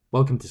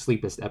Welcome to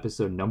Sleepist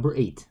episode number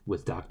 8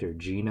 with Dr.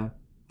 Gina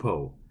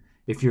Poe.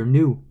 If you're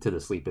new to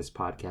the Sleepist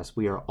podcast,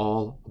 we are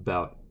all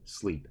about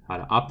sleep, how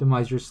to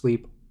optimize your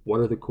sleep, what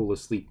are the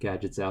coolest sleep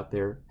gadgets out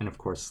there, and of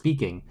course,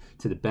 speaking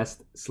to the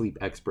best sleep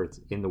experts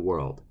in the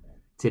world.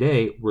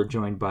 Today, we're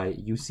joined by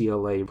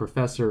UCLA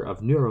Professor of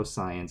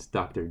Neuroscience,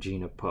 Dr.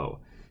 Gina Poe.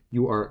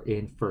 You are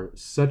in for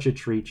such a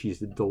treat.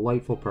 She's a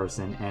delightful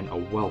person and a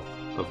wealth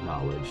of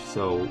knowledge.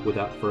 So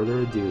without further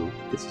ado,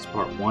 this is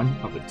part 1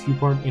 of a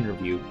 2-part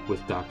interview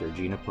with Dr.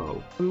 Gina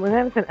Poe. When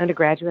I was an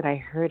undergraduate, I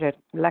heard a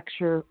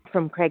lecture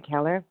from Craig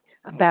Heller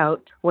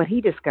about what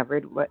he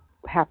discovered, what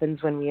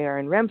happens when we are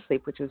in REM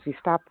sleep, which is we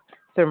stop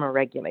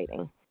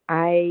thermoregulating.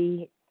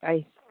 I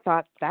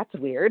thought that's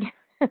weird,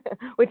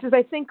 which is,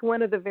 I think,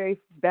 one of the very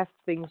best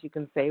things you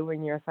can say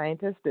when you're a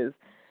scientist is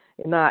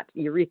not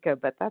eureka,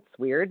 but that's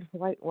weird.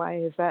 Why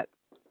is that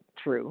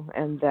true?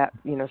 And that,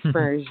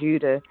 spurs you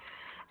to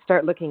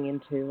start looking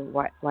into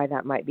why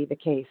that might be the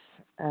case.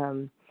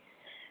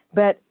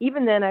 But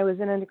even then, I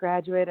was an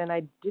undergraduate, and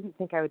I didn't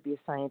think I would be a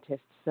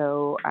scientist.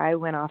 So I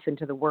went off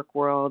into the work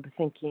world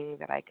thinking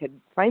that I could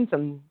find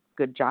some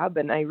good job,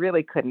 and I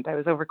really couldn't. I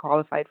was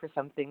overqualified for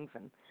some things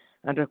and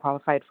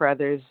underqualified for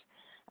others.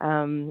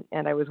 And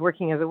I was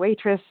working as a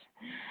waitress.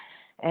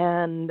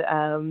 And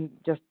I'm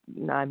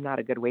not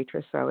a good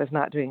waitress, so I was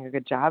not doing a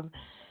good job.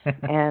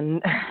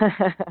 And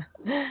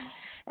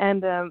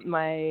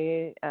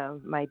my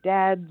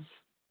dad's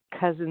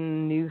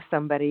cousin knew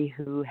somebody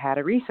who had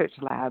a research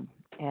lab,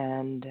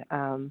 and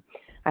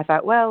I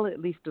thought, well, at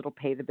least it'll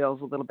pay the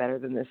bills a little better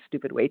than this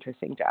stupid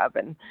waitressing job.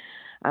 And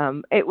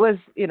it was,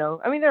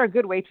 there are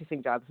good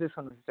waitressing jobs. This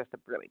one was just a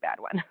really bad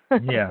one.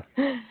 Yeah.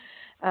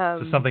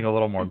 So something a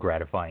little more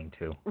gratifying,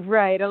 too.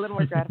 Right, a little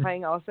more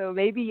gratifying also.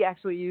 Maybe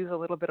actually use a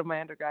little bit of my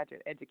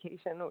undergraduate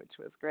education, which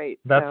was great.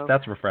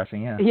 That's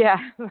refreshing, yeah. Yeah,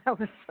 that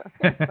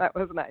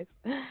was nice.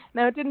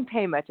 Now, it didn't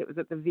pay much. It was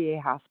at the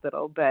VA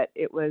hospital, but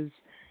it was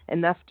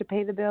enough to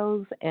pay the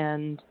bills,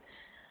 and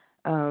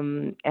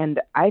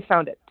I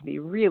found it to be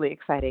really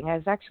exciting. I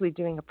was actually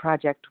doing a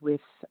project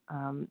with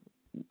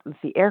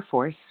the Air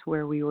Force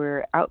where we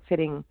were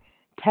outfitting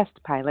test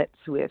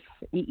pilots with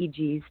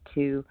EEGs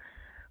to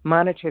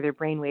monitor their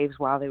brainwaves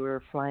while they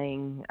were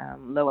flying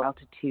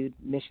low-altitude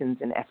missions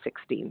in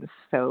F-16s.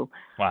 So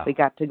wow. We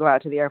got to go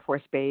out to the Air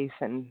Force Base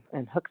and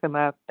hook them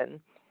up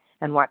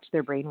and watch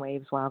their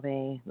brainwaves while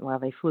they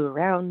flew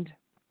around.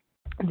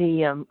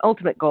 The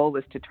ultimate goal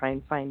was to try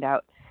and find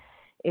out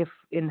if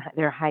in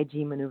their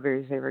high-G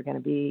maneuvers they were going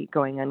to be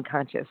going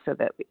unconscious so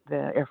that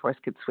the Air Force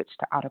could switch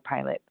to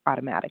autopilot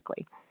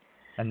automatically.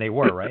 And they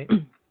were, right?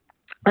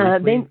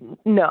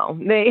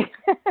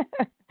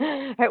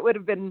 It would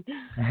have been,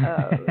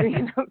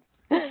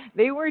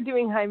 they were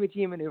doing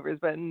high-G maneuvers,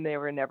 but they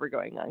were never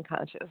going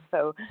unconscious.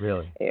 So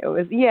really, so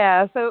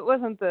it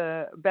wasn't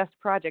the best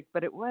project,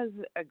 but it was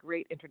a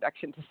great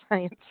introduction to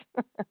science.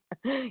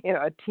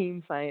 A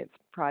team science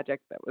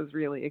project that was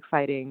really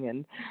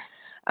exciting,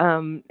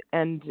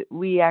 and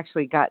we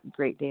actually got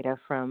great data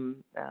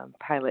from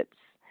pilots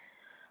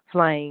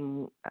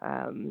flying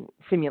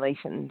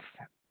simulations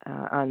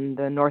on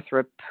the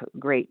Northrop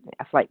Great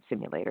flight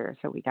simulator.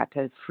 So we got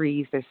to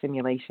freeze their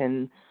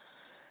simulation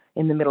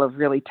in the middle of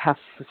really tough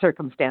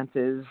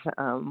circumstances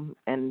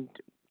and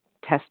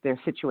test their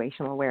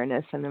situational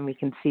awareness. And then we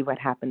can see what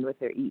happened with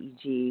their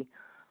EEG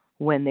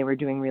when they were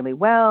doing really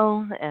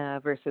well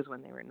versus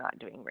when they were not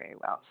doing very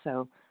well.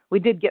 So we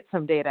did get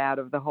some data out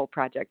of the whole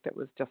project that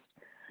was just,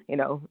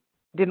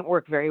 didn't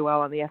work very well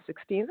on the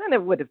F-16s, and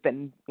it would have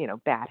been,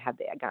 bad had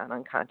they gone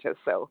unconscious.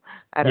 So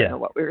I don't know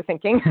what we were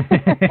thinking.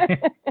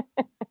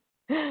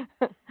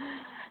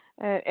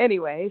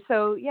 Anyway,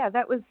 so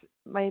that was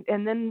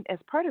and then as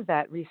part of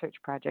that research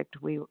project,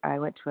 I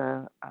went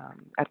to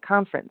a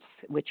conference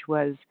which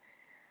was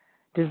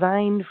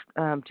designed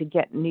to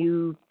get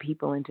new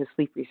people into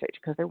sleep research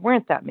because there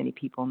weren't that many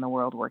people in the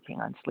world working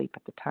on sleep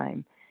at the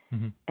time.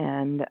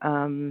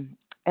 Mm-hmm.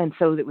 And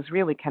so it was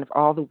really kind of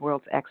all the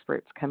world's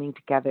experts coming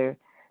together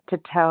to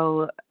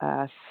tell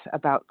us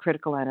about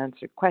critical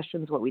unanswered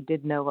questions, what we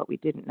did know, what we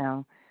didn't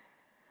know,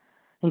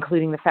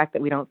 including the fact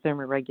that we don't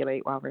thermoregulate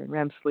while we're in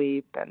REM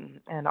sleep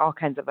and all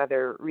kinds of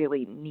other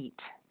really neat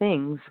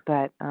things.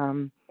 But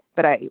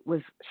I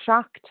was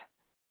shocked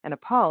and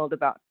appalled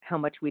about how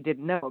much we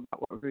didn't know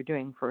about what we were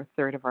doing for a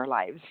third of our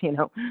lives. We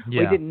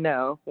didn't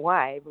know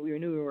why, but we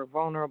knew we were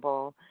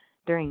vulnerable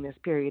during this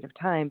period of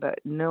time, but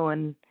no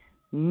one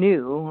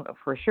knew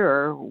for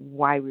sure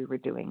why we were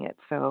doing it.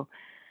 So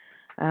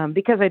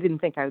because I didn't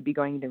think I would be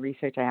going into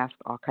research, I asked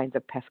all kinds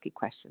of pesky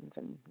questions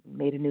and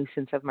made a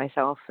nuisance of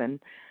myself,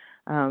 and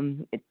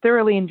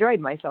thoroughly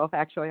enjoyed myself,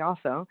 actually,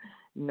 also.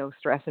 No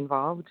stress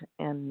involved.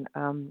 And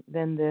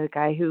then the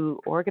guy who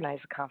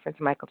organized the conference,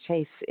 Michael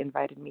Chase,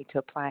 invited me to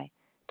apply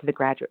to the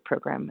graduate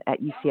program at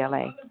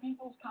UCLA.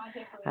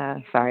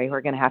 Sorry,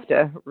 we're going to have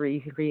to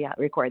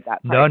re-record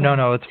that part.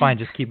 No, it's fine.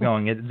 Just keep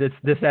going.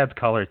 This adds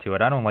color to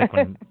it. I don't like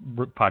when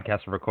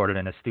podcasts are recorded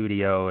in a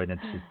studio and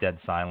it's just dead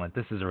silent.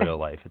 This is real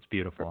life. It's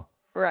beautiful.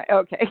 Right.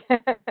 Okay.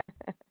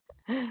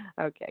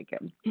 Okay,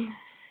 good.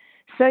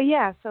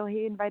 so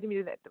he invited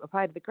me to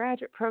apply to the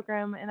graduate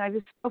program, and I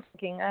was still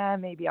thinking,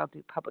 maybe I'll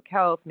do public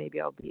health,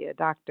 maybe I'll be a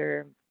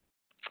doctor.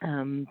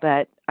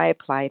 But I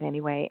applied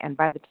anyway, and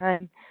by the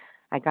time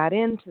I got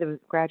into the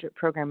graduate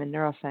program in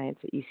neuroscience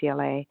at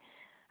UCLA,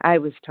 I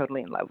was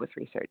totally in love with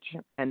research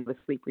and with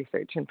sleep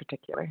research in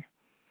particular.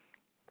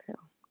 So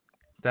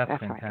That's how I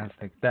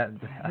fantastic.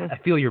 I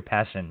feel your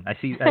passion. I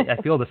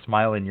feel the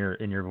smile in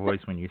your voice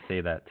when you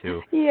say that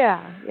too.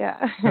 Yeah.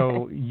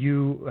 So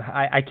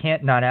I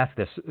can't not ask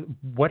this.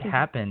 What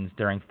happens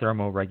during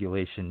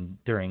thermoregulation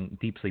during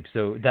deep sleep?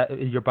 So that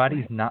your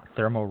body's not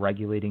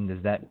thermoregulating,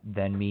 does that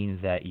then mean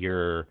that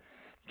you're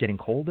getting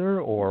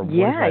colder, or what does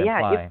that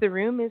imply? If the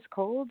room is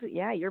cold,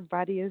 your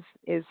body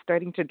is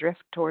starting to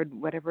drift toward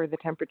whatever the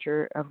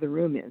temperature of the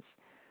room is.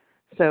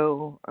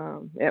 So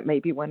it may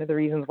be one of the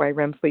reasons why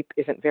REM sleep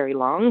isn't very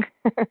long.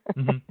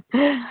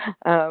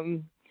 Mm-hmm.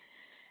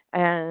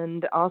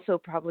 And also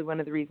probably one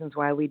of the reasons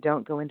why we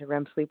don't go into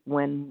REM sleep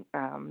when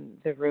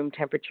the room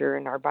temperature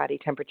and our body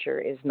temperature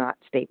is not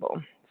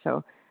stable.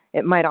 So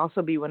it might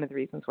also be one of the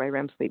reasons why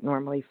REM sleep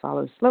normally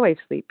follows slow wave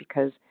sleep,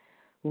 because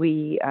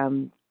we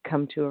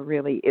come to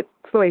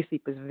slow wave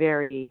sleep is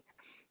very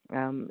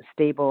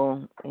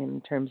stable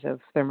in terms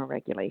of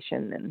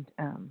thermoregulation and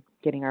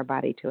getting our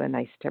body to a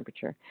nice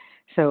temperature.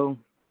 So,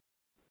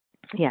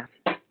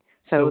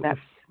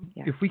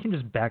 if we can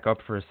just back up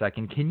for a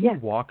second, can you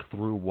walk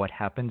through what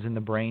happens in the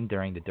brain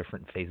during the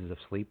different phases of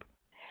sleep?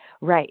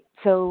 Right.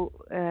 So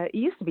it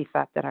used to be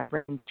thought that our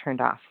brain turned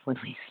off when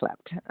we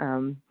slept.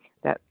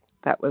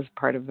 That was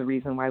part of the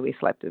reason why we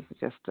slept, is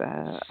just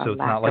a so it's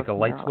lack not like of a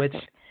light switch?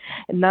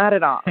 Not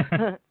at all.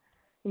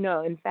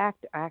 No, in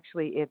fact,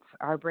 actually,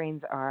 our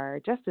brains are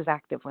just as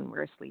active when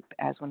we're asleep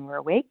as when we're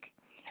awake.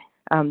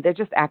 They're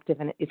just active,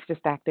 and it's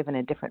just active in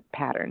a different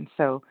pattern.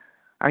 So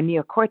our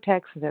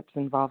neocortex, that's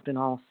involved in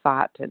all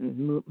thought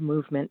and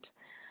movement,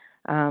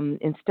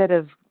 instead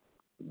of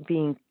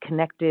being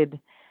connected,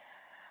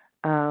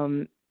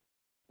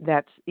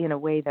 that's in a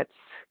way that's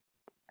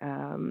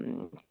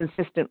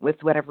consistent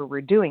with whatever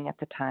we're doing at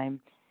the time,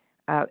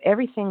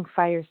 everything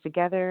fires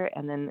together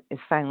and then is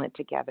silent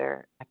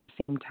together at the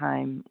same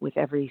time with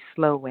every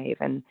slow wave.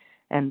 And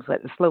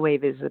what the slow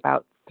wave is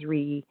about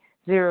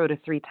 0 to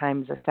 3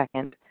 times a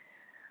second.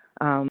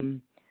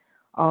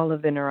 All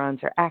of the neurons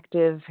are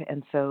active,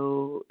 and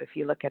so if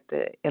you look at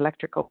the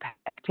electrical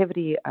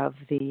activity of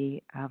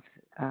the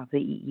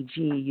EEG,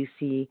 you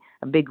see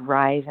a big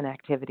rise in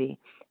activity,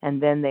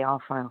 and then they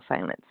all fall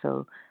silent.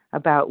 So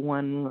about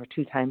 1 or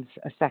 2 times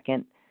a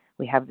second,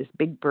 we have this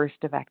big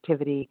burst of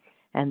activity,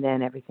 and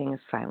then everything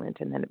is silent,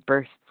 and then it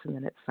bursts, and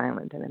then it's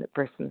silent, and then it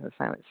bursts, and then it's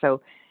silent.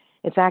 So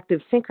it's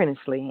active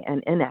synchronously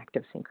and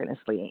inactive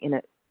synchronously.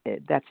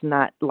 That's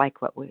not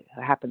like what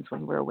happens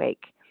when we're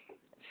awake.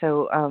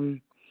 So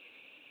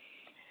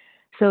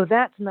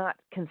that's not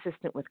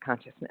consistent with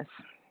consciousness,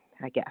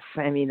 I guess.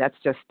 I mean,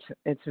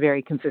 it's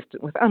very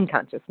consistent with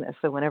unconsciousness.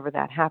 So whenever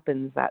that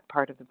happens, that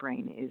part of the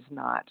brain is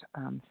not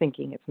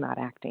thinking, it's not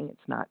acting,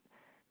 it's not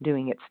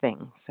doing its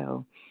thing.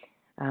 So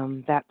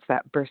that's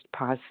that burst,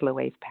 pause, slow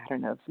wave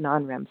pattern of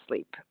non-REM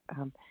sleep.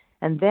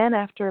 And then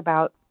after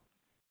about,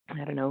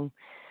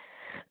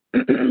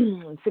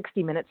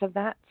 60 minutes of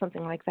that,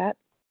 something like that,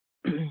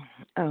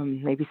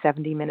 maybe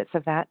 70 minutes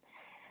of that,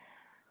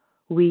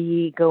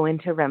 we go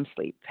into REM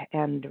sleep.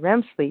 And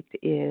REM sleep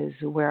is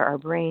where our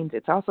brains,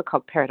 it's also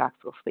called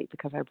paradoxical sleep,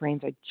 because our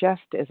brains are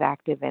just as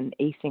active and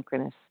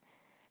asynchronous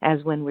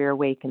as when we're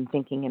awake and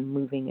thinking and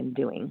moving and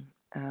doing.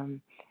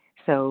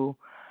 So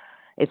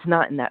it's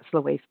not in that slow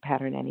wave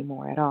pattern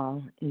anymore at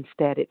all.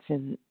 Instead, it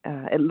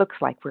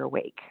looks like we're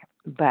awake.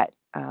 But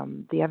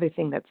the other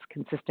thing that's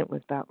consistent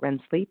with about REM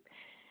sleep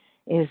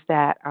is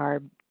that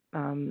our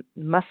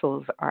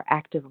muscles are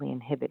actively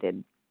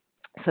inhibited,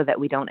 so that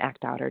we don't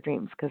act out our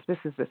dreams, because this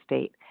is the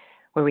state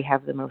where we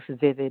have the most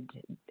vivid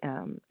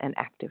and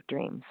active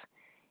dreams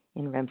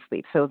in REM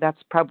sleep. So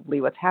that's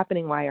probably what's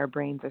happening, why our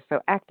brains are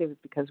so active, is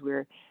because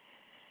we're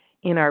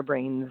in our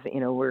brains,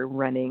 we're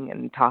running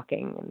and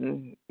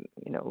talking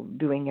and,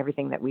 doing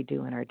everything that we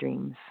do in our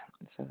dreams.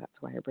 So that's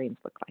why our brains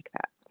look like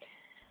that.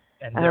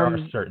 And there are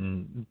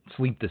certain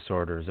sleep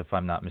disorders, if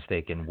I'm not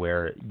mistaken,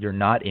 where you're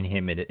not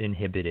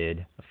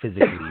inhibited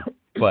physically,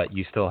 but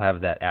you still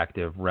have that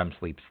active REM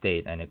sleep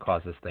state, and it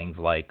causes things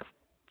like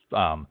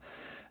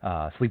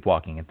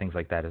sleepwalking and things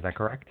like that. Is that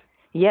correct?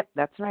 Yep,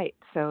 that's right.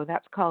 So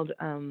that's called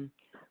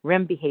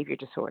REM behavior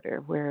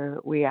disorder, where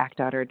we act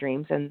out our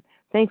dreams. And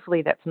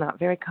thankfully, that's not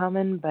very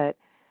common, but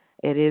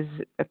it is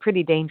a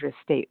pretty dangerous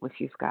state if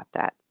you've got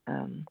that.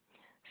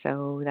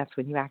 So that's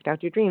when you act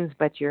out your dreams,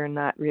 but you're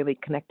not really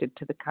connected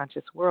to the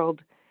conscious world.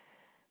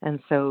 And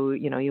so,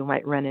 you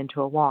might run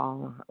into a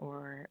wall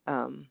or,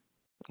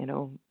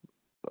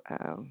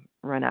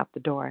 run out the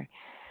door.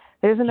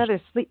 There's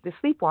another the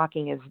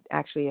sleepwalking is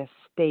actually a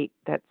state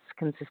that's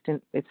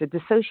consistent. It's a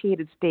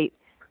dissociated state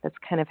that's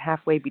kind of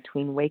halfway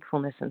between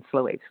wakefulness and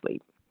slow wave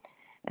sleep.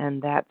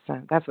 And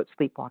that's what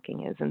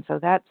sleepwalking is. And so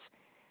that's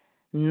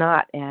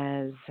not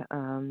as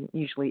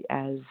usually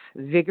as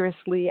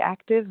vigorously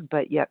active,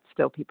 but yet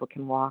still people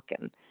can walk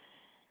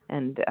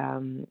And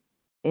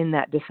in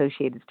that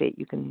dissociated state,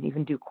 you can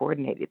even do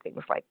coordinated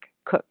things like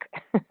cook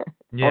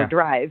or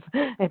drive.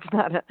 It's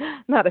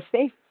not a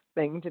safe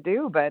thing to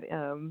do, but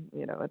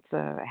it's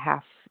a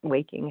half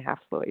waking, half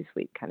slowly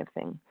sleep kind of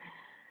thing.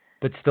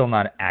 But still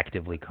not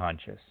actively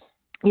conscious.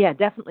 Yeah,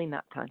 definitely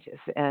not conscious,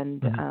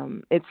 and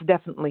it's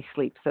definitely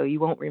sleep. So you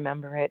won't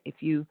remember it if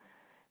you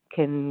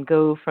can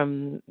go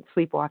from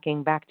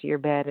sleepwalking back to your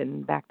bed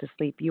and back to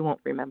sleep. You won't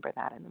remember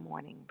that in the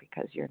morning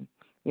because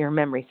your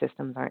memory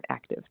systems aren't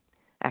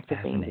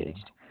actively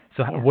engaged.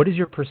 So what is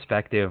your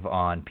perspective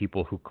on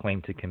people who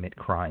claim to commit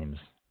crimes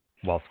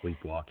while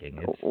sleepwalking?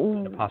 It's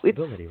a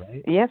possibility,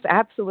 right? Yes,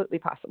 absolutely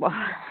possible.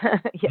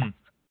 Yes.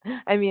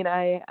 I mean,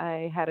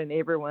 I had a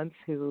neighbor once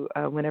who,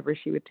 whenever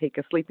she would take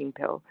a sleeping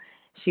pill,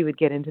 she would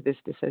get into this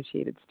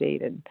dissociated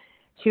state, and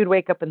she would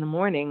wake up in the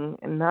morning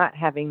and not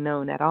having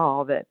known at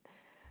all that,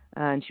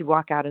 and she'd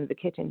walk out into the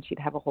kitchen, she'd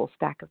have a whole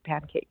stack of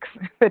pancakes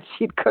that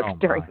she'd cooked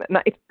during the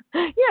night.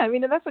 Yeah, I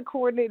mean, and that's a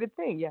coordinated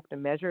thing. You have to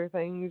measure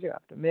things, you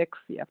have to mix,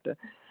 you have to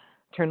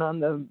turn on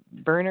the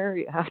burner,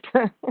 you have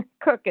to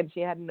cook, and she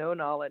had no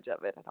knowledge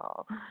of it at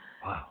all.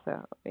 Wow.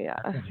 So, yeah.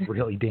 That's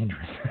really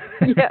dangerous.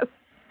 Yes,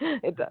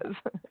 it does.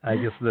 I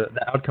guess the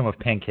outcome of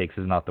pancakes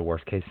is not the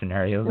worst case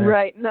scenario there.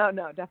 Right. No,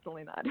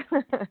 definitely not.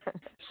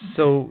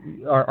 So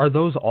are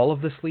those all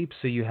of the sleep?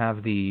 So you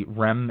have the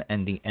REM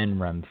and the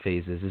NREM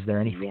phases. Is there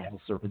anything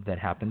else that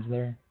happens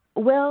there?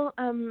 Well,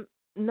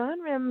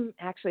 non-REM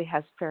actually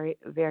has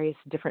various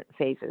different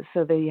phases.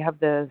 So you have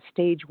the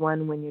stage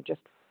 1 when you're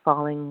just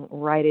falling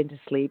right into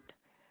sleep.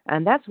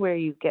 And that's where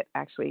you get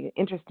actually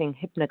interesting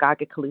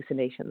hypnagogic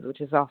hallucinations, which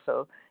is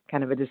also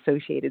kind of a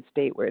dissociated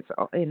state where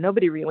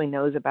nobody really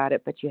knows about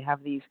it, but you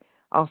have these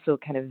also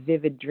kind of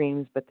vivid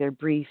dreams, but they're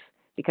brief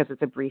because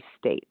it's a brief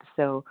state.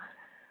 So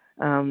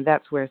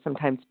that's where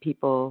sometimes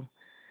people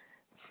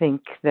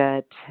think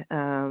that,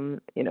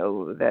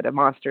 that a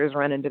monster has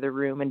run into the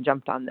room and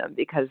jumped on them,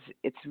 because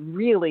it's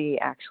really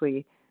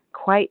actually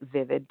quite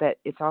vivid, but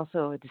it's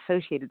also a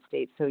dissociated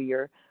state. So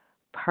you're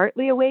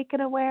partly awake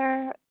and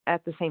aware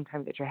at the same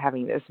time that you're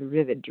having this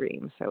vivid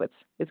dream. So it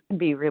can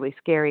be really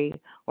scary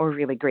or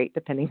really great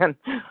depending on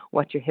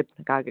what your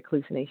hypnagogic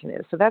hallucination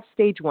is. So that's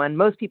stage 1.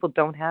 Most people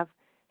don't have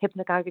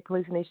hypnagogic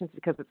hallucinations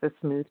because it's a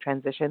smooth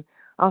transition.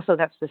 Also,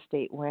 that's the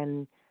state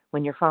when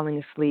you're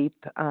falling asleep.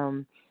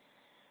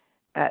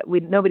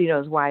 Nobody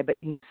knows why, but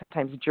you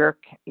sometimes jerk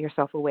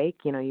yourself awake.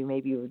 You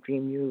maybe you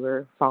dream you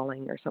were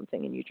falling or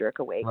something and you jerk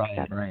awake.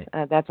 Right.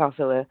 That's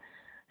also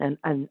an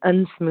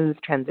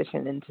unsmooth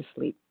transition into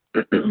sleep.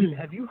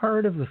 Have you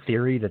heard of the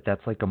theory that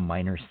that's like a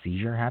minor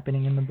seizure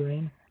happening in the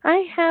brain?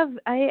 I have.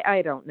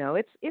 I don't know.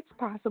 It's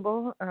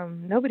possible.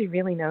 Nobody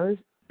really knows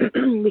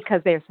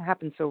because they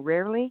happen so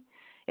rarely.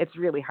 It's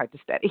really hard to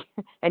study,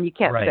 and you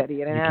can't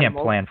study it in animals. You can't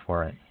plan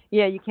for it.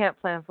 Yeah, you can't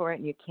plan for it,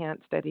 and you can't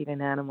study it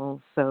in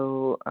animals.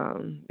 So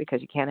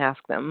because you can't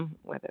ask them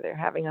whether they're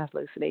having a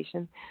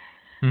hallucination.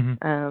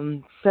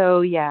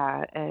 So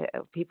yeah,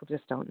 people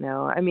just don't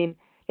know. I mean,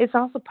 it's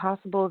also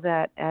possible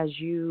that as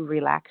you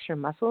relax your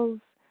muscles,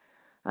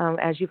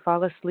 as you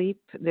fall asleep,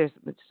 there's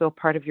still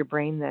part of your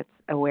brain that's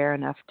aware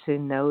enough to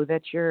know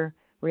that you're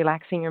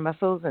relaxing your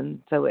muscles, and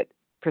so it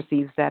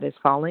perceives that as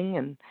falling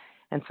and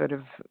sort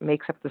of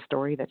makes up the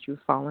story that you've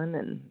fallen,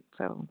 and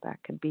so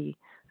that could be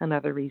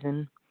another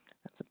reason.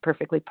 That's a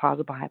perfectly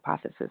plausible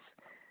hypothesis.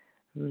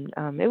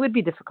 It would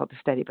be difficult to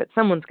study, but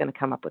someone's going to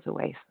come up with a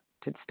way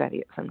to study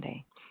it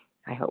someday,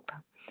 I hope.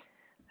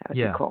 That would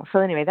be cool. So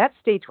anyway, that's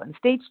stage 1.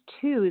 Stage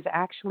 2 is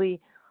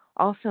actually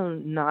also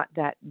not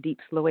that deep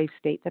slow wave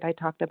state that I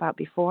talked about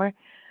before.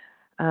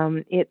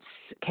 It's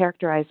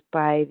characterized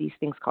by these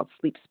things called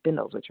sleep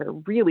spindles, which are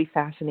really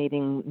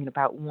fascinating,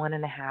 about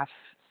 1.5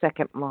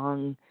 second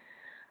long,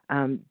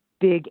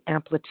 big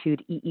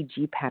amplitude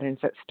EEG patterns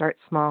that start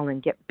small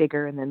and get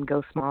bigger and then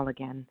go small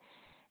again.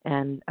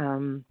 And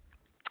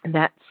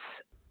that's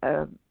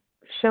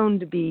shown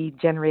to be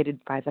generated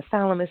by the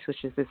thalamus,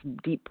 which is this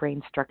deep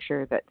brain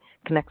structure that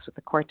connects with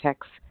the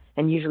cortex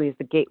and usually is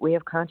the gateway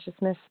of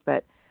consciousness.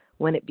 But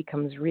when it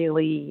becomes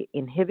really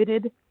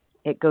inhibited,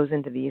 it goes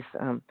into these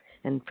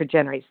and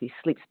generates these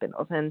sleep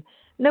spindles. And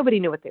nobody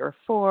knew what they were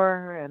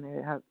for,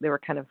 and there were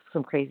kind of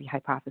some crazy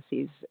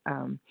hypotheses.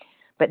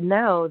 But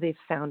now they've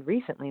found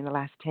recently in the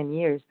last 10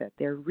 years that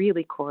they're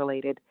really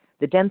correlated.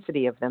 The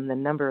density of them, the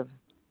number of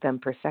them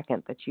per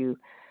second that you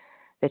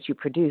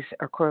produce,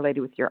 are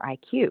correlated with your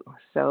IQ.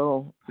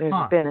 So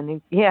there's been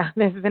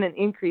an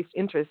increased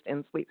interest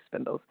in sleep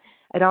spindles.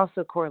 It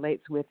also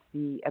correlates with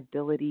the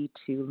ability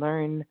to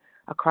learn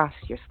across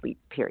your sleep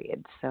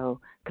period.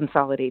 So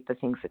consolidate the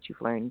things that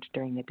you've learned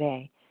during the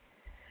day.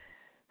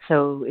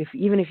 So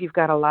even if you've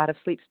got a lot of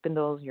sleep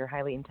spindles, you're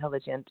highly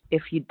intelligent,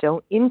 if you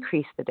don't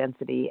increase the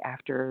density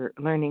after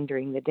learning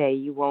during the day,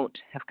 you won't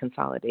have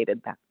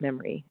consolidated that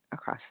memory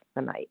across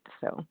the night.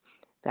 So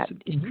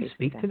can you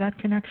speak to that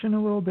connection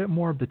a little bit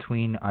more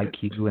between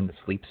IQ and the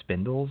sleep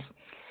spindles?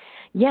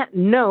 Yeah,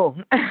 no.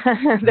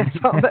 That's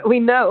all that we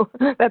know.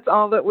 That's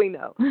all that we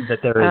know. That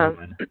there is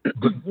one.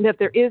 That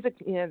there is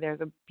there's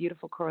a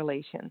beautiful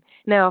correlation.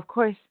 Now, of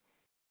course,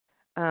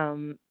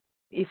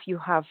 if you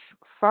have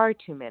far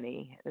too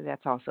many,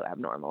 that's also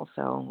abnormal.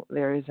 So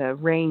there is a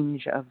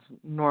range of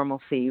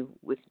normalcy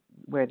with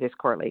where this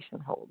correlation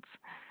holds.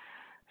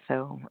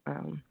 So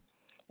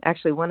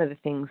actually, one of the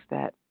things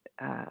that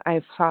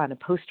I saw in a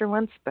poster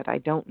once, but I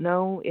don't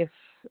know if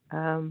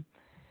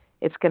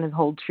it's going to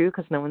hold true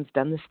because no one's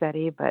done the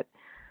study, but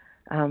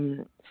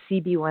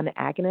CB1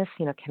 agonists,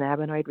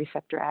 cannabinoid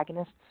receptor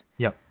agonists,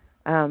 Yep.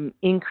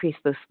 Increase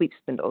those sleep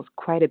spindles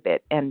quite a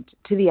bit and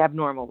to the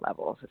abnormal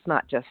levels. It's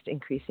not just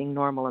increasing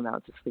normal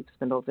amounts of sleep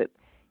spindles. It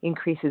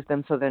increases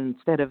them so that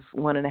instead of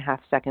 1.5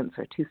 seconds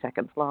or 2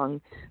 seconds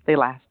long, they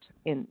last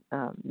in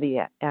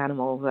the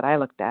animals that I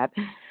looked at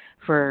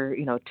for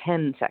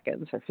 10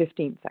 seconds or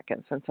 15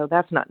 seconds. And so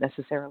that's not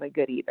necessarily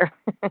good either.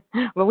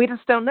 But we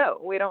just don't know.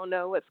 We don't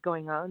know what's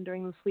going on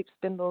during the sleep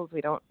spindles.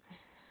 We don't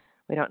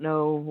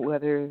know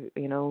whether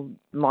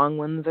long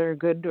ones are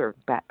good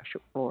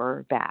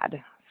or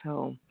bad.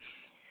 So,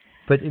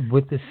 but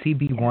with the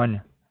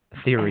CB1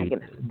 theory,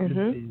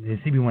 the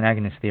CB1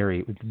 agonist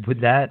theory,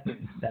 would that,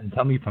 and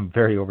tell me if I'm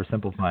very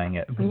oversimplifying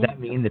it, would that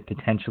mean that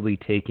potentially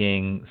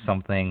taking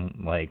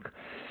something like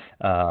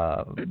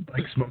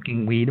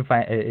smoking weed,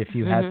 if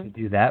you had to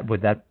do that,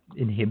 would that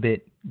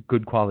inhibit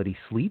good quality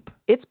sleep?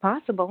 It's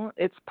possible.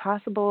 It's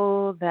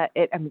possible that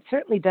it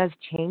certainly does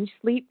change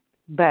sleep,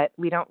 but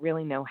we don't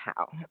really know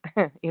how.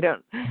 You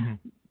don't.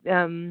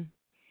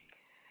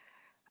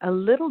 A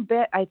little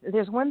bit.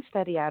 There's one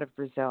study out of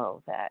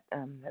Brazil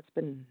that's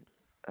been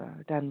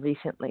done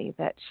recently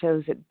that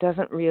shows it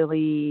doesn't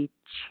really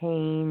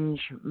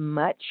change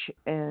much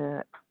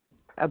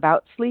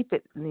about sleep.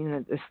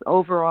 This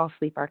overall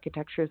sleep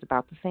architecture is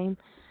about the same,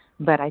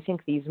 but I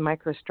think these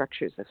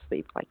microstructures of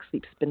sleep, like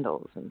sleep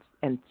spindles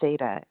and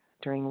theta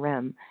during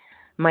REM,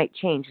 might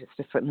change. It's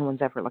just that no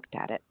one's ever looked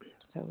at it.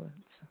 So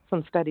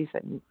some studies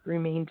that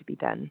remain to be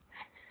done.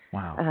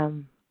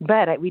 Wow.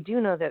 But we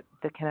do know that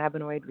the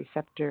cannabinoid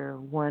receptor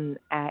 1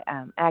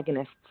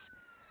 agonists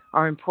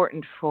are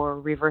important for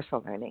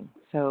reversal learning.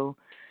 So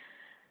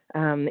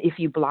if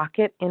you block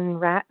it in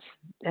rats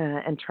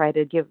and try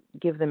to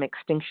give them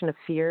extinction of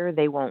fear,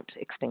 they won't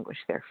extinguish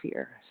their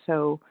fear.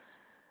 So,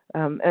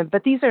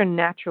 but these are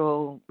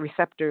natural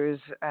receptors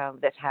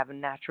that have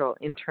natural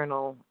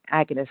internal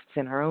agonists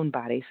in our own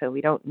body. So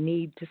we don't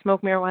need to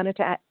smoke marijuana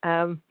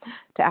to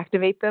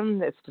activate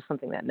them. It's just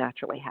something that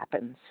naturally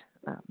happens.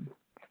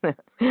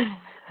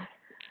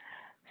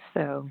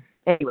 So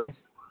anyway,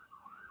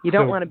 you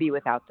don't want to be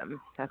without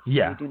them. We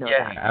do know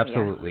that.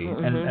 Absolutely.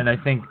 Yeah. And I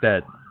think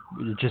that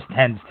it just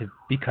tends to,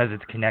 because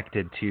it's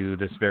connected to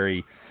this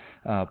very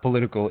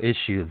political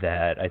issue,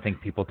 that I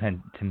think people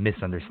tend to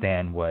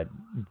misunderstand what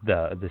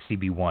the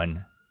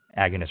CB1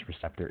 agonist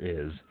receptor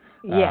is.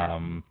 Yeah.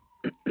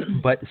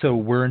 But so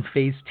we're in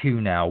phase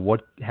 2 now.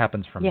 What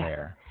happens from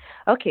there?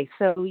 Okay,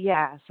 so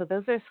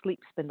those are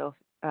sleep spindles.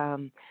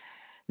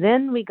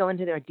 Then we go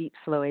into our deep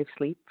slow wave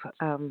sleep,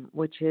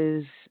 which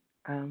is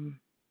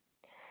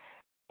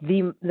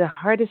the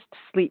hardest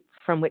sleep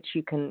from which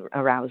you can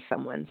arouse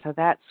someone. So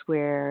that's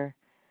where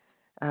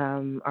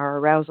our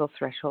arousal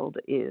threshold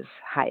is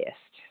highest.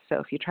 So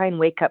if you try and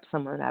wake up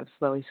someone out of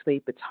slow wave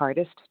sleep, it's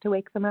hardest to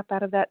wake them up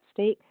out of that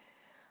state.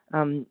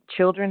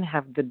 Children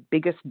have the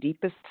biggest,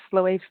 deepest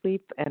slow wave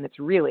sleep, and it's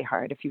really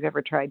hard. If you've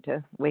ever tried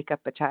to wake up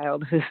a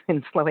child who's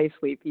in slow wave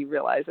sleep, you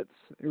realize it's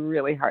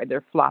really hard.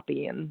 They're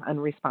floppy and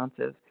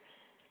unresponsive.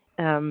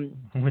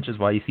 Which is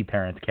why you see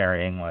parents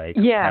carrying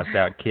passed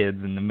out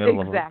kids in the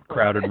middle of a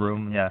crowded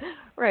room. Yeah.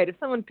 Right. If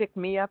someone picked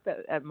me up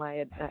at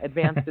my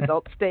advanced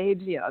adult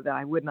stage, then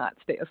I would not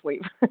stay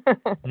asleep.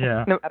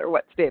 Yeah. No matter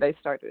what state I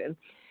started in.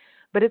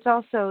 But it's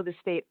also the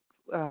state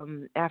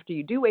after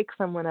you do wake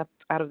someone up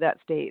out of that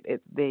state.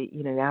 They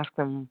ask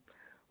them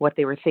what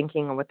they were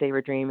thinking or what they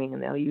were dreaming,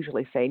 and they'll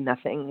usually say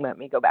nothing. Let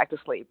me go back to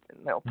sleep,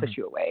 and they'll push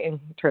you away and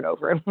turn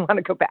over and want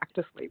to go back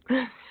to sleep.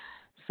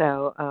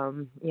 So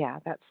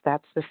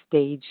that's the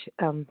stage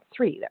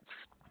 3.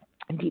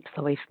 That's deep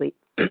slow wave sleep.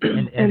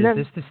 And is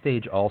this the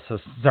stage also?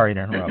 Sorry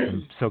to interrupt.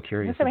 I'm so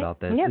curious about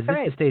this. Yeah, is this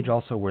the stage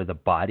also where the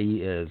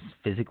body is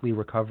physically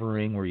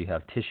recovering, where you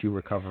have tissue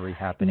recovery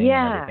happening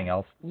and everything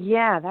else?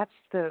 Yeah, that's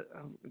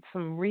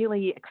some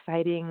really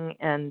exciting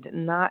and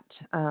not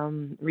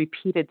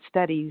repeated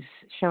studies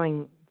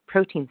showing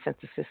protein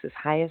synthesis is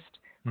highest,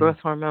 growth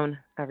hormone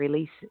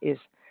release is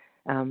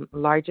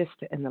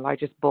largest, and the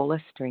largest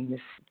bolus during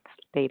this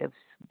state of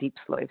deep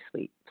slow wave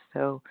sleep.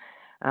 So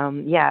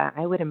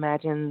I would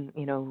imagine,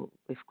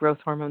 if growth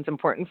hormone is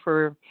important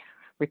for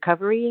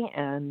recovery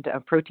and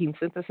protein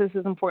synthesis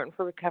is important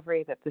for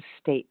recovery, that this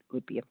state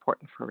would be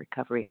important for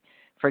recovery,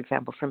 for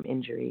example, from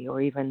injury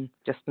or even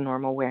just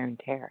normal wear and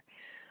tear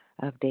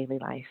of daily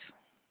life.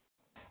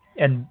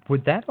 And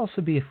would that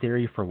also be a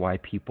theory for why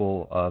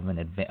people of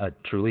a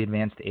truly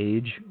advanced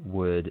age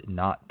would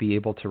not be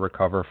able to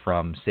recover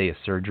from, say, a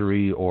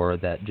surgery, or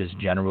that just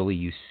generally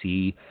you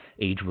see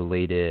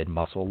age-related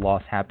muscle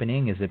loss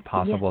happening? Is it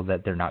possible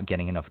that they're not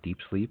getting enough deep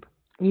sleep?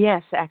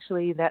 Yes,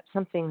 actually, that's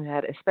something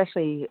that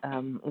especially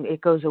it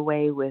goes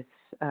away with,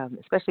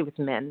 especially with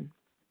men.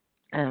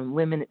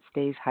 Women, it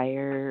stays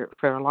higher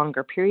for a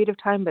longer period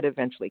of time, but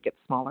eventually gets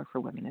smaller for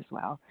women as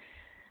well.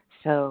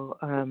 So,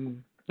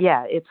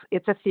 yeah,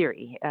 it's a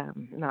theory,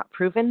 not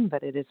proven,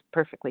 but it is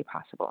perfectly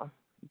possible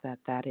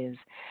that is.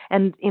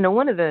 And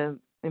one of the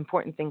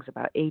important things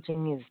about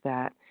aging is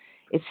that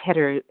it's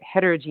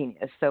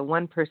heterogeneous. So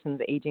one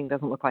person's aging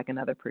doesn't look like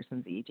another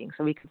person's aging.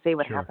 So we could say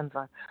what Sure. happens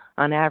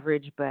on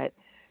average, but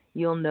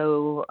you'll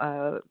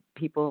know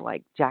people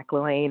like Jack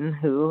LaLanne,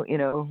 who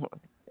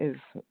is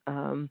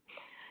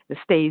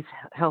stays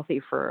healthy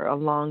for a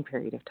long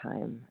period of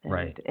time. And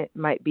Right. it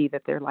might be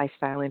that their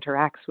lifestyle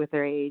interacts with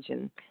their age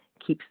and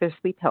keeps their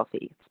sleep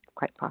healthy. It's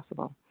quite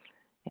possible.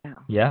 Yeah.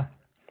 Yeah.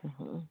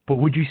 hmm But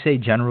would you say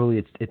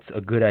generally it's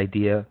a good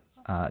idea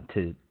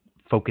to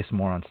focus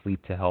more on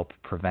sleep to help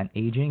prevent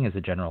aging as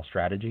a general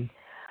strategy?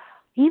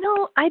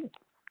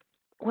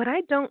 What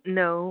I don't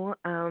know,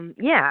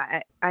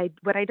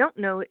 what I don't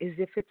know is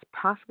if it's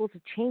possible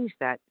to change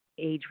that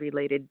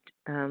age-related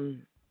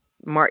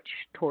march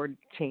toward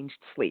changed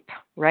sleep,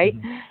 right?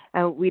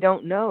 Mhm. We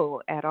don't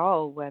know at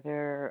all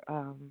whether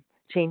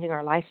changing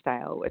our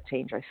lifestyle would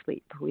change our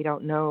sleep. We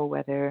don't know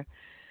whether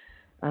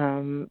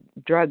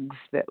drugs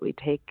that we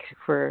take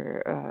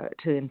for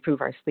to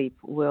improve our sleep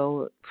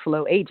will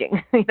slow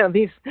aging.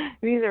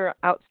 These are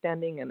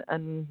outstanding and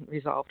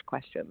unresolved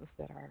questions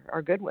that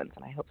are good ones,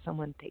 and I hope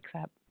someone takes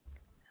up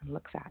and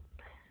looks at.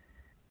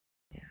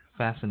 Yeah.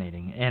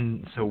 Fascinating.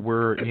 And so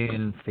we're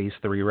in phase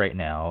 3 right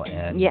now,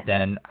 and Yes.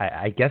 then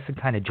I guess it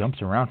kind of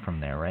jumps around from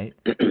there, right?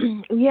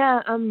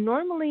 Yeah.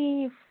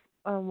 Normally,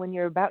 when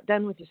you're about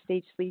done with your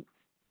stage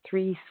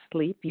 3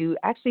 sleep, you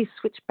actually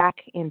switch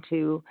back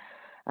into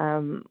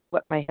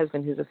what my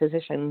husband, who's a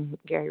physician,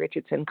 Gary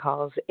Richardson,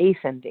 calls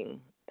ascending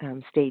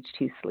stage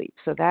 2 sleep.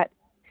 So that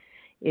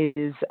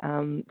is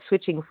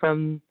switching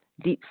from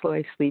deep slow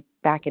wave sleep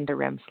back into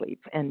REM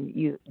sleep. And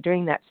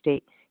during that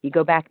state, you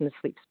go back into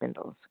sleep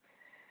spindles.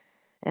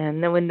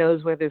 And no one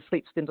knows whether the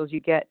sleep spindles you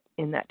get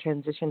in that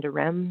transition to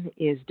REM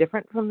is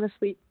different from the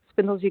sleep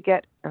spindles you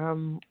get,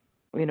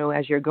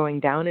 as you're going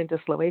down into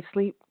slow wave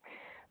sleep.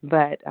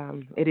 But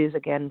it is,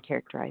 again,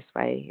 characterized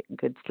by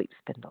good sleep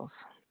spindles.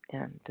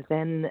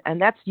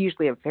 And that's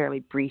usually a fairly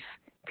brief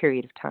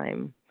period of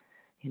time,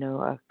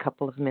 a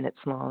couple of minutes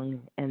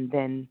long, and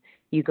then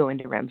you go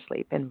into REM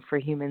sleep. And for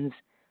humans,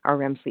 our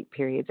REM sleep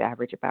periods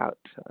average about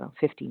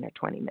 15 or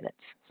 20 minutes,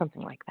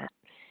 something like that.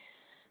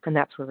 And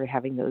that's where we're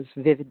having those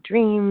vivid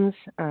dreams.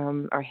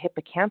 Our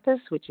hippocampus,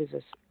 which is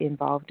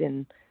involved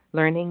in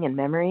learning and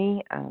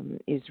memory,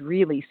 is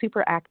really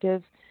super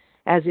active,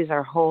 as is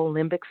our whole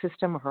limbic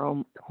system.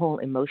 Our whole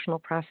emotional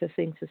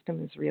processing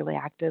system is really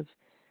active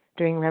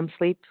during REM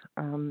sleep,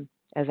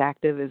 as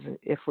active as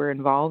if we're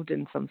involved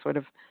in some sort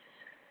of,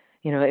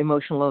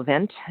 emotional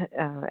event,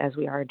 as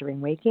we are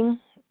during waking.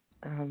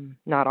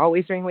 Not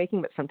always during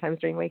waking, but sometimes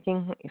during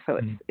waking. So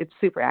it's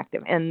super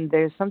active. And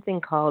there's something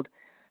called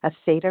a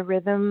theta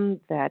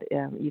rhythm that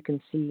you can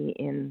see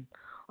in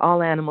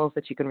all animals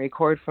that you can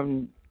record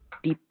from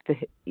deep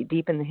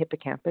in the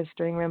hippocampus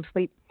during REM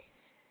sleep.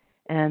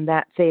 And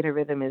that theta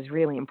rhythm is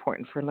really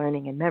important for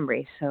learning and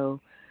memory.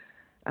 So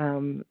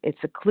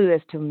it's a clue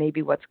as to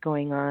maybe what's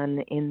going on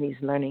in these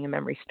learning and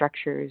memory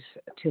structures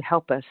to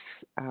help us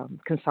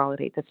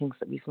consolidate the things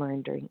that we've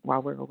learned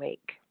while we're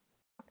awake.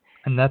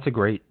 And that's a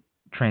great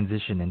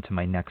transition into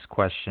my next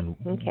question.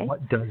 Okay.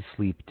 What does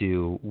sleep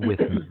do with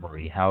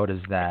memory? How does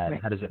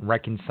it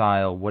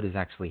reconcile? What is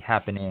actually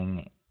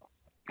happening?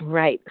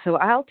 Right. So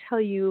I'll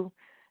tell you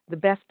the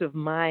best of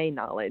my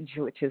knowledge,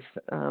 which is,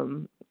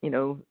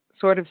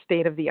 sort of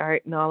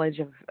state-of-the-art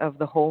knowledge of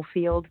the whole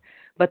field,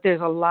 but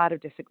there's a lot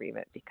of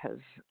disagreement because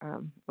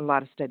a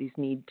lot of studies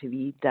need to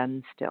be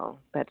done still.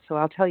 But so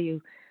I'll tell you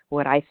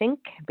what I think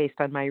based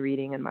on my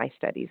reading and my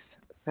studies.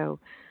 So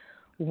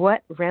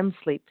what REM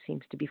sleep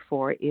seems to be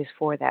for is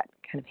for that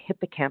kind of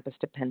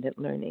hippocampus-dependent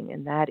learning,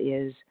 and that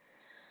is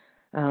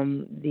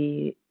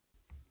the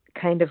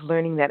kind of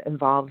learning that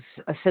involves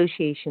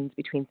associations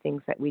between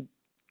things that we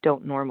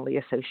don't normally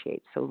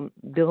associate. So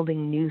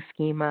building new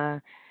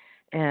schema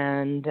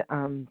and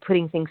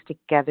putting things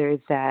together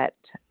that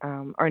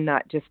are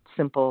not just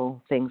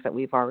simple things that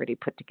we've already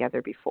put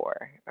together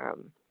before.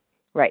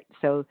 Right.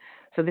 So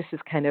this is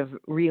kind of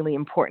really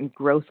important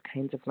growth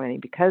kinds of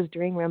learning, because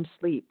during REM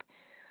sleep,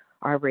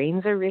 our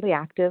brains are really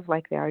active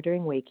like they are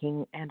during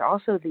waking, and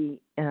also the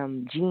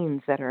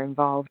genes that are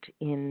involved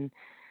in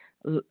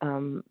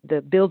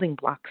the building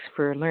blocks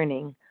for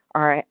learning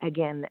are,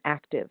 again,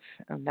 active.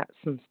 That's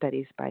some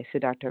studies by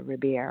Siddhartha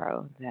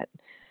Ribeiro that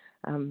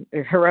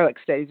they're heroic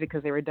studies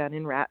because they were done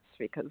in rats,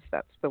 because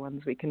that's the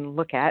ones we can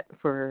look at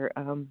for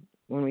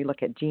when we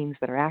look at genes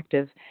that are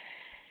active.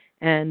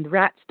 And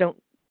rats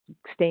don't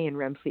stay in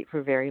REM sleep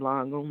for very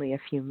long, only a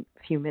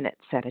few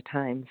minutes at a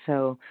time.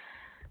 So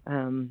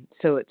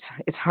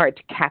it's hard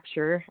to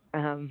capture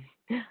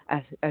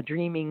a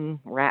dreaming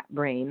rat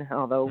brain,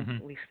 although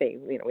we say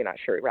we're not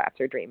sure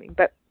rats are dreaming,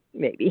 but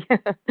maybe.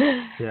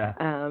 Yeah.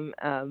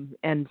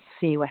 And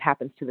see what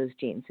happens to those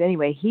genes.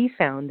 Anyway, he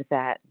found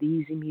that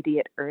these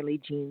immediate early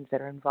genes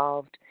that are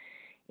involved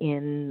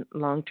in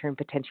long-term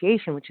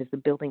potentiation, which is the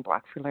building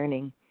block for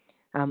learning,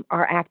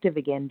 are active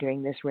again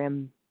during this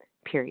REM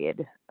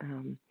period.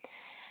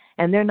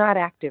 And they're not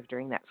active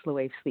during that slow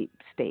wave sleep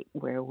state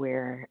where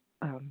where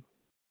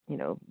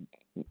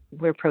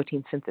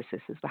protein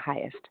synthesis is the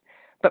highest.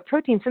 But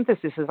protein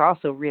synthesis is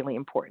also really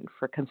important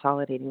for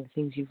consolidating the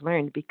things you've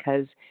learned,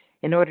 because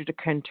in order to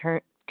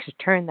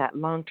turn that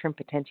long-term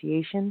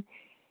potentiation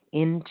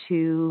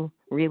into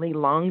really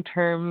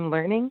long-term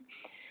learning,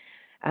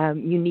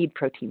 you need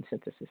protein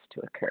synthesis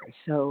to occur.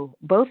 So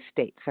both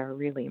states are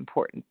really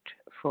important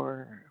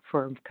for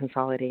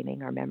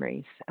consolidating our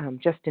memories,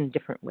 just in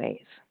different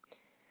ways.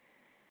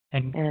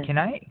 And can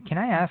I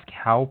ask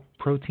how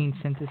protein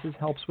synthesis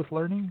helps with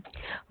learning?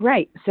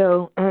 Right.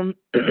 So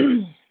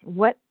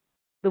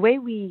the way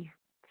we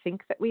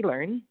think that we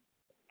learn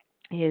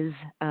is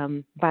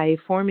by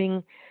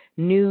forming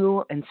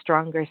new and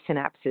stronger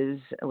synapses,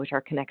 which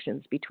are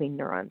connections between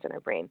neurons in our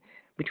brain,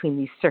 between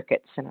these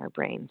circuits in our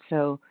brain.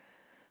 So,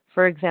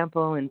 for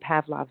example, in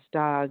Pavlov's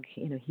dog,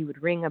 he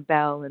would ring a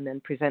bell and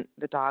then present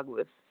the dog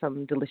with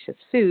some delicious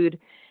food,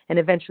 and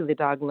eventually the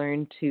dog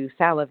learned to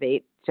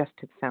salivate just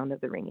to the sound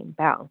of the ringing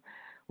bell.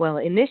 Well,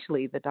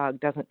 initially the dog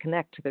doesn't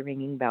connect to the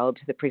ringing bell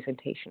to the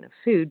presentation of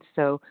food,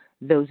 so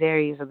those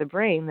areas of the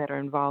brain that are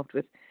involved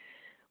with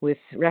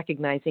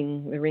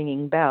recognizing the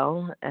ringing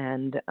bell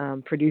and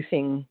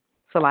producing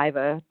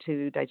saliva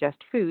to digest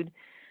food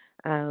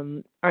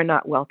are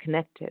not well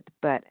connected.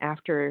 But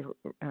after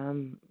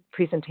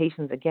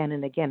presentations again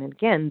and again and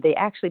again, they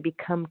actually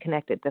become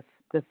connected.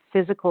 The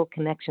physical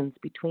connections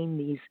between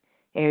these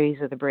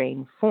areas of the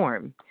brain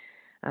form.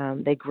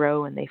 They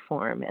grow and they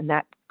form, and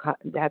that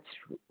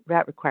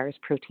requires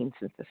protein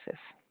synthesis,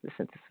 the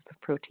synthesis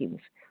of proteins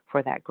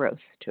for that growth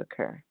to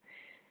occur.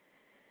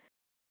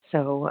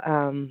 So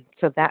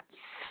that's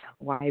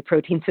why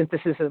protein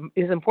synthesis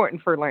is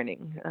important for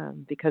learning,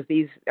 because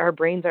our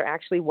brains are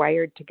actually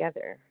wired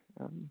together.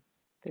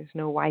 There's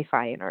no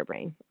Wi-Fi in our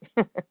brain.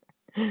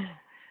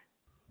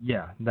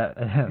 Yeah,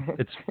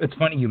 it's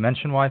funny you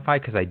mentioned Wi-Fi,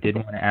 because I did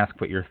want to ask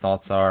what your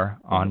thoughts are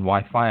on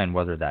Wi-Fi and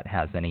whether that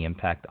has any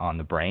impact on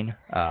the brain.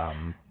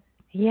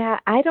 Yeah,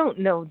 I don't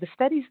know. The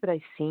studies that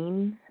I've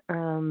seen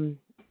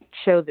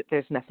show that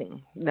there's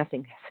nothing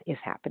is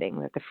happening,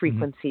 that the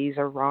frequencies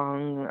are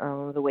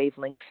wrong, the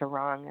wavelengths are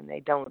wrong, and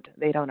they don't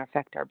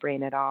affect our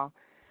brain at all.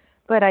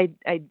 But I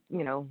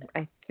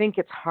think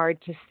it's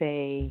hard to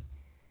say.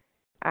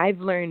 I've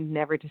learned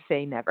never to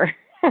say never.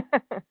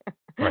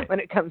 Right. When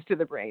it comes to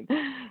the brain.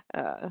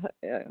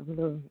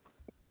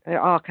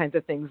 All kinds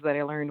of things that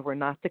I learned were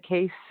not the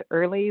case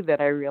early that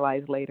I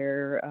realized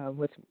later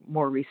with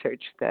more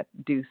research that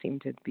do seem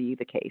to be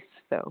the case.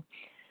 So,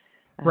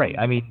 right.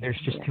 I mean, there's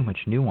just too much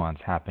nuance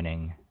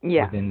happening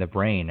within the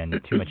brain and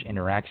too much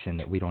interaction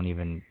that we don't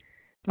even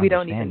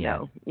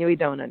know. We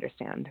don't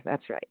understand.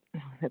 That's right.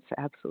 That's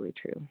absolutely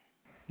true.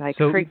 Like,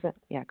 so, for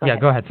example, go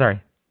ahead. Go ahead.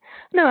 Sorry.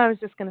 No, I was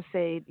just going to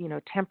say,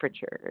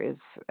 temperature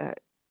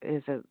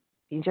is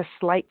just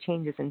slight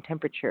changes in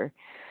temperature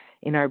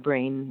in our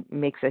brain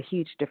makes a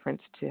huge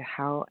difference to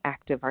how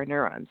active our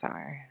neurons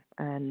are,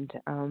 and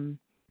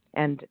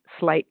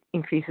slight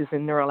increases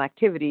in neural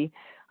activity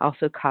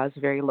also cause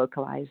very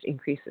localized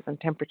increases in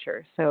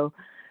temperature. So,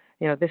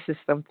 this is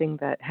something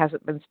that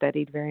hasn't been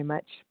studied very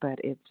much, but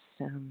it's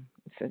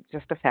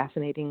just a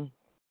fascinating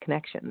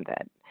connection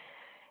that,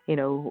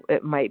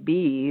 it might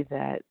be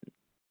that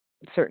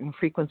certain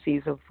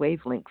frequencies of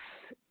wavelengths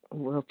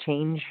will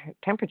change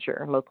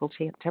temperature, local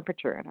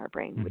temperature in our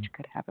brain, which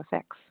could have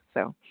effects.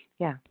 So,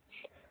 yeah.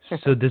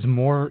 So does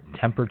more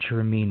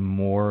temperature mean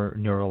more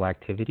neural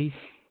activity?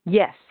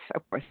 Yes,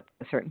 of course,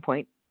 at a certain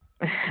point.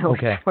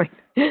 Okay.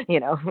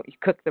 You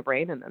cook the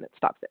brain and then it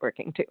stops it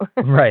working too.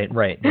 Right.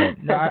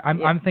 No,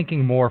 I'm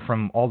thinking more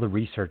from all the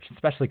research,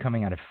 especially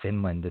coming out of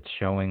Finland, that's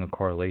showing a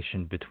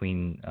correlation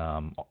between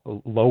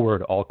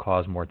lowered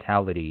all-cause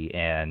mortality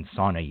and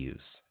sauna use.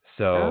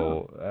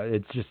 So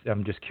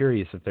I'm just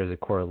curious if there's a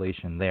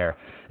correlation there,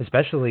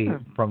 especially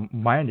from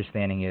my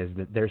understanding is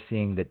that they're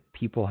seeing that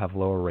people have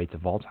lower rates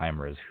of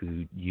Alzheimer's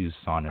who use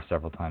sauna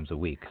several times a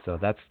week. So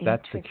that's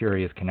a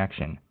curious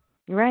connection.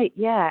 Right.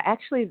 Yeah.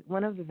 Actually,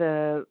 one of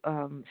the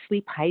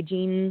sleep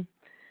hygiene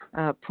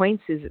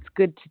points is it's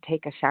good to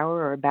take a shower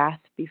or a bath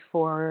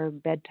before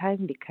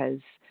bedtime, because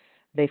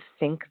they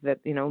think that,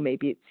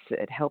 maybe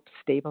it helps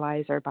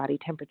stabilize our body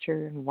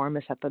temperature and warm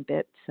us up a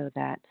bit, so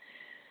that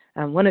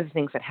one of the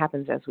things that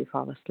happens as we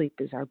fall asleep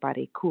is our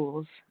body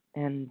cools,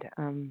 and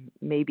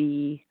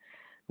maybe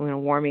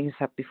warming us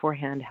up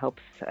beforehand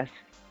helps us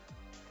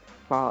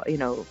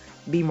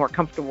be more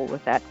comfortable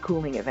with that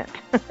cooling event.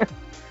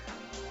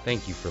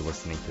 Thank you for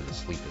listening to the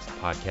Sleepist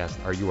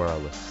podcast. Our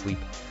URL is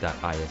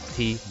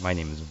sleep.ist. My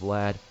name is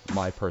Vlad.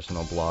 My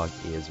personal blog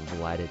is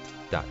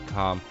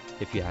vladit.com.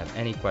 If you have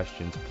any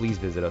questions, please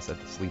visit us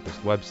at the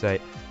Sleepist website.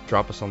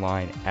 Drop us a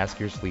line, ask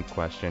your sleep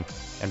question.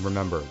 And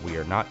remember, we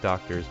are not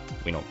doctors.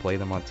 We don't play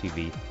them on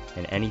TV.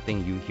 And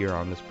anything you hear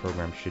on this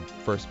program should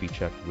first be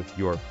checked with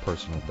your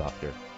personal doctor.